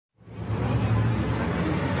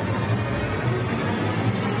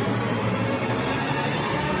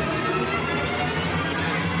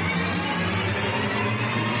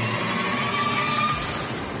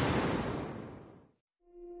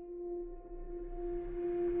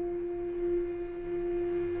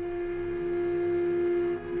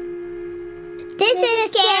This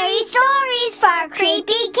is Scary Stories for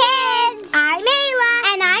Creepy Kids. I'm Ayla.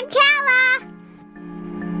 And I'm Kala.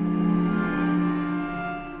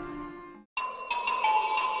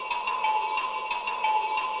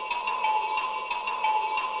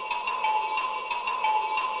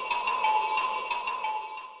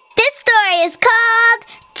 This story is called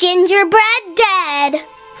Gingerbread Dead.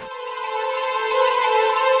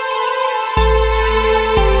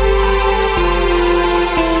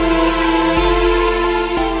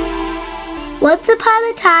 Once upon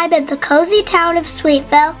a time in the cozy town of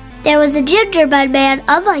Sweetville, there was a gingerbread man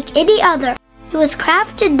unlike any other. He was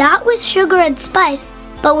crafted not with sugar and spice,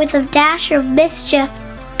 but with a dash of mischief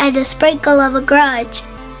and a sprinkle of a grudge.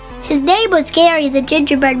 His name was Gary the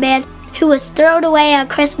Gingerbread Man, who was thrown away on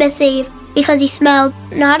Christmas Eve because he smelled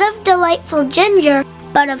not of delightful ginger,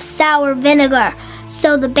 but of sour vinegar.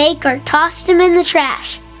 So the baker tossed him in the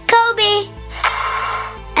trash. Kobe!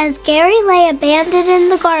 As Gary lay abandoned in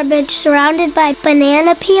the garbage, surrounded by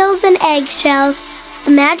banana peels and eggshells,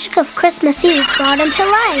 the magic of Christmas Eve brought him to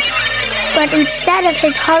life. But instead of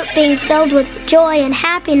his heart being filled with joy and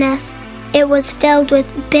happiness, it was filled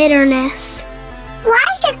with bitterness. Why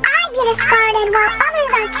should I be discarded while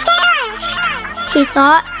others are cherished? He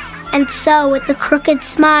thought, and so with a crooked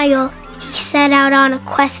smile, he set out on a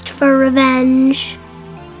quest for revenge.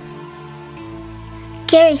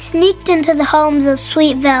 Gary sneaked into the homes of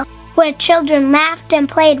Sweetville, where children laughed and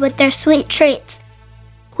played with their sweet treats.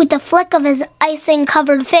 With a flick of his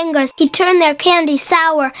icing-covered fingers, he turned their candy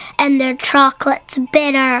sour and their chocolates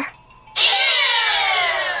bitter.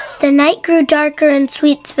 The night grew darker in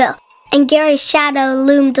Sweetsville, and Gary's shadow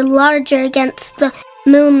loomed larger against the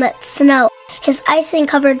moonlit snow. His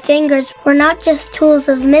icing-covered fingers were not just tools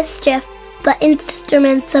of mischief, but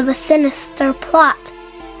instruments of a sinister plot.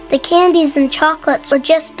 The candies and chocolates were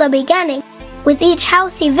just the beginning. With each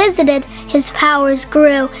house he visited, his powers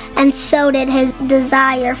grew, and so did his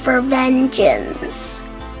desire for vengeance.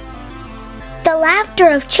 The laughter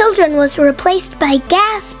of children was replaced by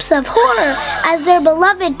gasps of horror as their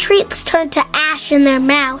beloved treats turned to ash in their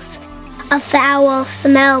mouths. A foul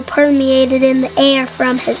smell permeated in the air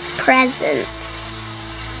from his presence.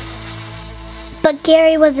 But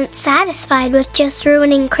Gary wasn't satisfied with just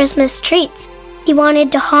ruining Christmas treats. He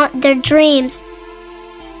wanted to haunt their dreams.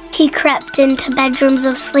 He crept into bedrooms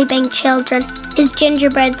of sleeping children, his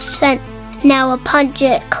gingerbread scent now a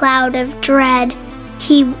pungent cloud of dread.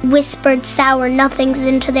 He whispered sour nothings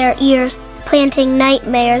into their ears, planting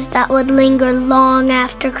nightmares that would linger long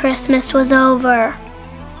after Christmas was over.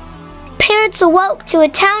 Parents awoke to a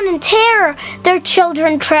town in terror, their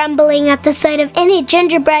children trembling at the sight of any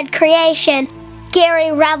gingerbread creation.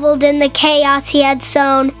 Gary reveled in the chaos he had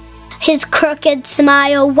sown, his crooked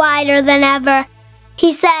smile wider than ever.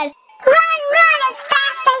 He said, Run as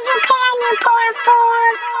fast as you can, you poor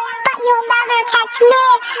fools! But you'll never catch me!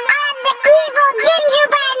 I'm the evil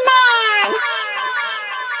gingerbread man!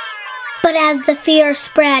 But as the fear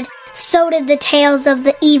spread, so did the tales of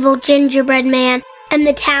the evil gingerbread man, and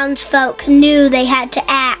the townsfolk knew they had to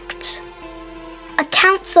act. A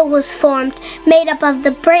council was formed, made up of the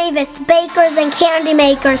bravest bakers and candy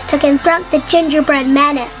makers to confront the gingerbread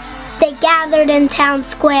menace. They gathered in town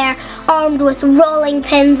square, armed with rolling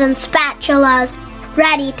pins and spatulas,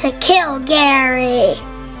 ready to kill Gary.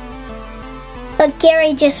 But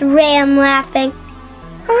Gary just ran laughing.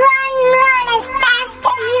 Run as fast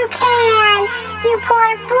as you can! You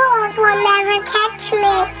poor fools will never catch me!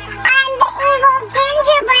 I'm the evil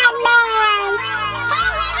gingerbread man!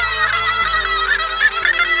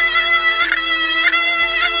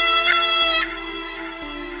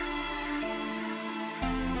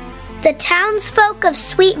 The townsfolk of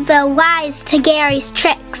Sweetville, wise to Gary's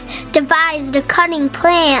tricks, devised a cunning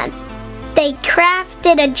plan. They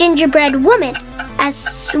crafted a gingerbread woman, as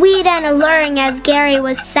sweet and alluring as Gary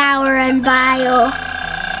was sour and vile.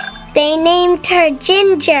 They named her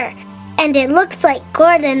Ginger, and it looked like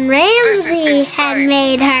Gordon Ramsay had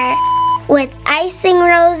made her, with icing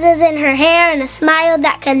roses in her hair and a smile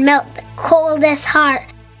that could melt the coldest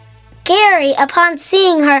heart. Gary, upon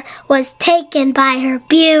seeing her, was taken by her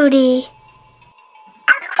beauty.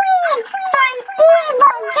 A queen for an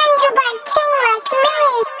evil gingerbread king like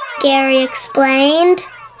me, Gary explained.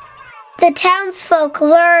 The townsfolk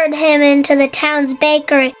lured him into the town's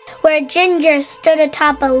bakery, where Ginger stood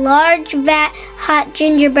atop a large vat hot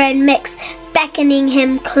gingerbread mix, beckoning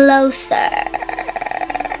him closer.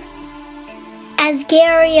 As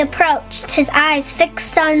Gary approached, his eyes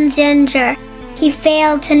fixed on Ginger, he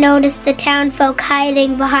failed to notice the townfolk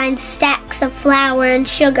hiding behind stacks of flour and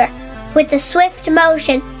sugar. With a swift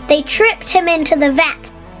motion, they tripped him into the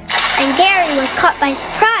vat, and Gary was caught by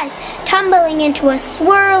surprise, tumbling into a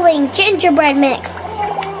swirling gingerbread mix.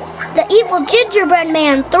 The evil gingerbread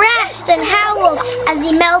man thrashed and howled as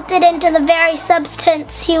he melted into the very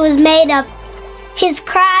substance he was made of. His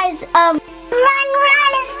cries of "Run,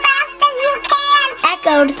 run as fast as you can!"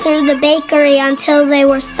 echoed through the bakery until they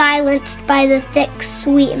were silenced by the thick,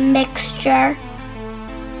 sweet mixture.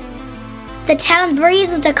 The town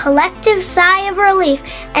breathed a collective sigh of relief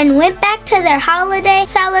and went back to their holiday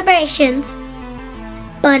celebrations.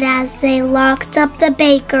 But as they locked up the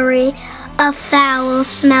bakery, a foul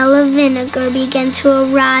smell of vinegar began to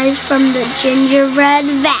arise from the gingerbread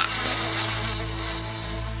vat.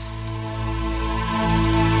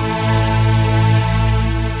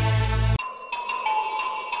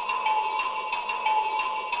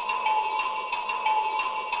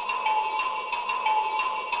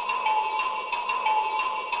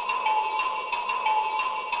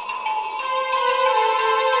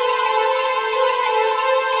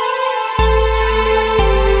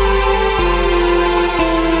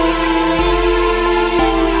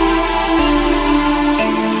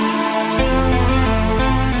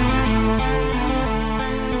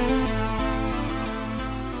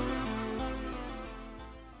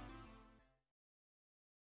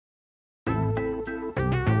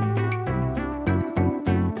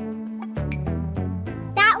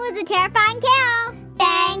 A terrifying tale.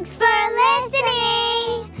 Thanks for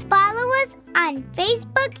listening. Follow us on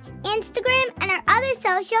Facebook, Instagram, and our other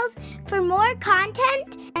socials for more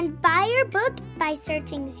content, and buy your book by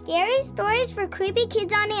searching Scary Stories for Creepy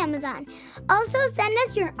Kids on Amazon. Also, send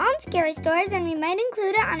us your own scary stories and we might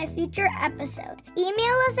include it on a future episode.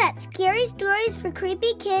 Email us at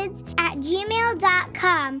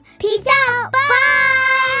scarystoriesforcreepykids@gmail.com. Peace out.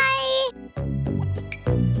 Bye!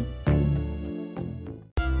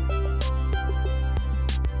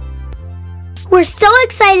 We're so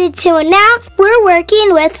excited to announce we're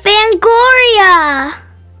working with Fangoria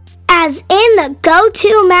as in the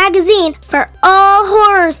go-to magazine for all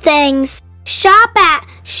horror things. Shop at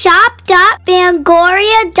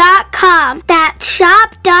shop.fangoria.com. That's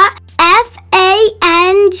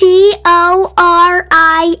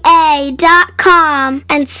shop.fangoria.com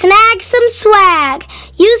and snag some swag.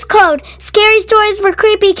 Use code Scary Stories for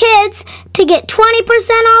Creepy Kids to get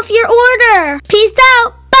 20% off your order. Peace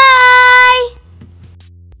out. Bye!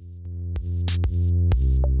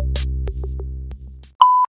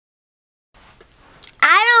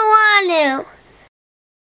 I don't want to.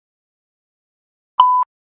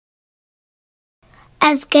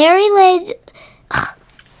 As Gary laid...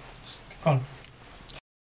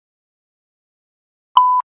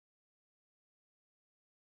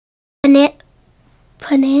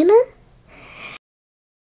 Banana?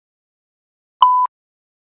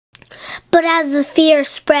 But as the fear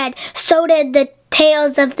spread, so did the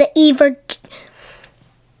tales of the evil...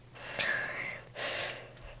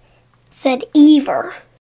 said Ever.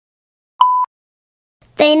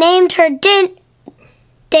 They named her...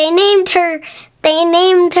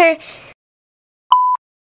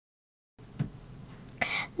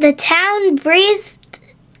 The town breathed...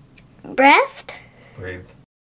 Breathed?